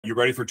you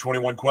ready for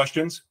 21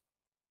 questions?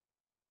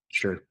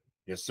 Sure.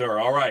 Yes, sir.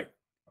 All right.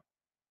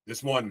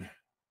 This one,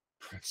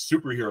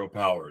 superhero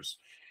powers.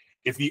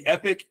 If the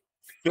Epic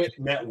Fit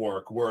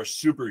Network were a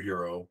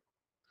superhero,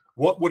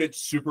 what would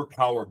its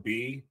superpower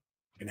be,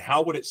 and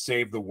how would it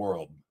save the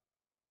world?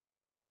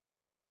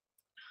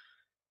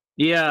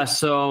 Yeah,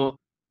 so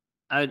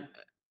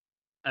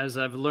as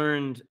I've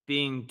learned,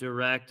 being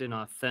direct and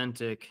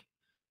authentic,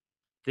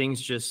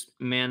 things just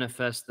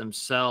manifest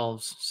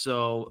themselves.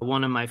 So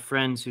one of my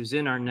friends who's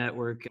in our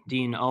network,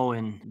 Dean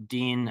Owen,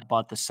 Dean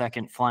bought the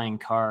second flying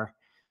car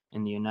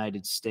in the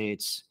United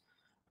States.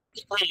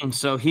 And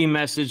so he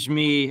messaged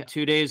me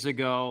 2 days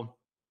ago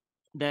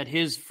that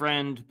his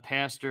friend,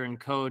 pastor, and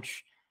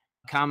coach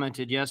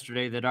commented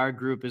yesterday that our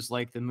group is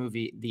like the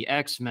movie The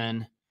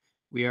X-Men.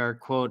 We are,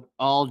 quote,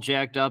 all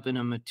jacked up in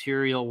a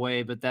material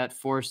way, but that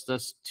forced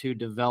us to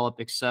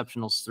develop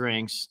exceptional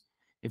strengths.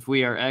 If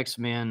we are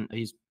X-Men,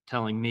 he's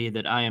telling me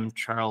that I am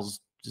Charles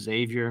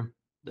Xavier.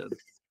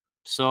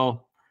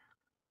 So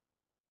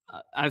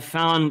I've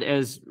found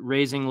as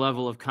raising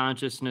level of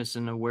consciousness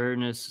and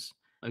awareness,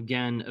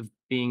 again, of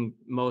being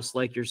most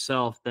like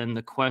yourself, then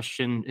the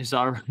question is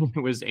already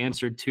was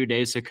answered 2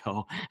 days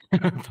ago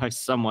by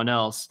someone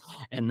else.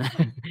 And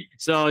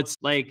so it's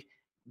like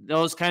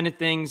those kind of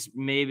things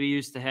maybe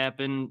used to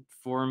happen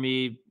for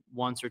me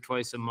once or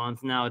twice a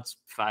month. Now it's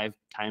 5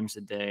 times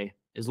a day,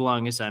 as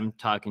long as I'm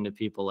talking to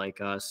people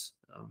like us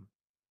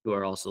who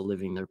are also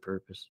living their purpose.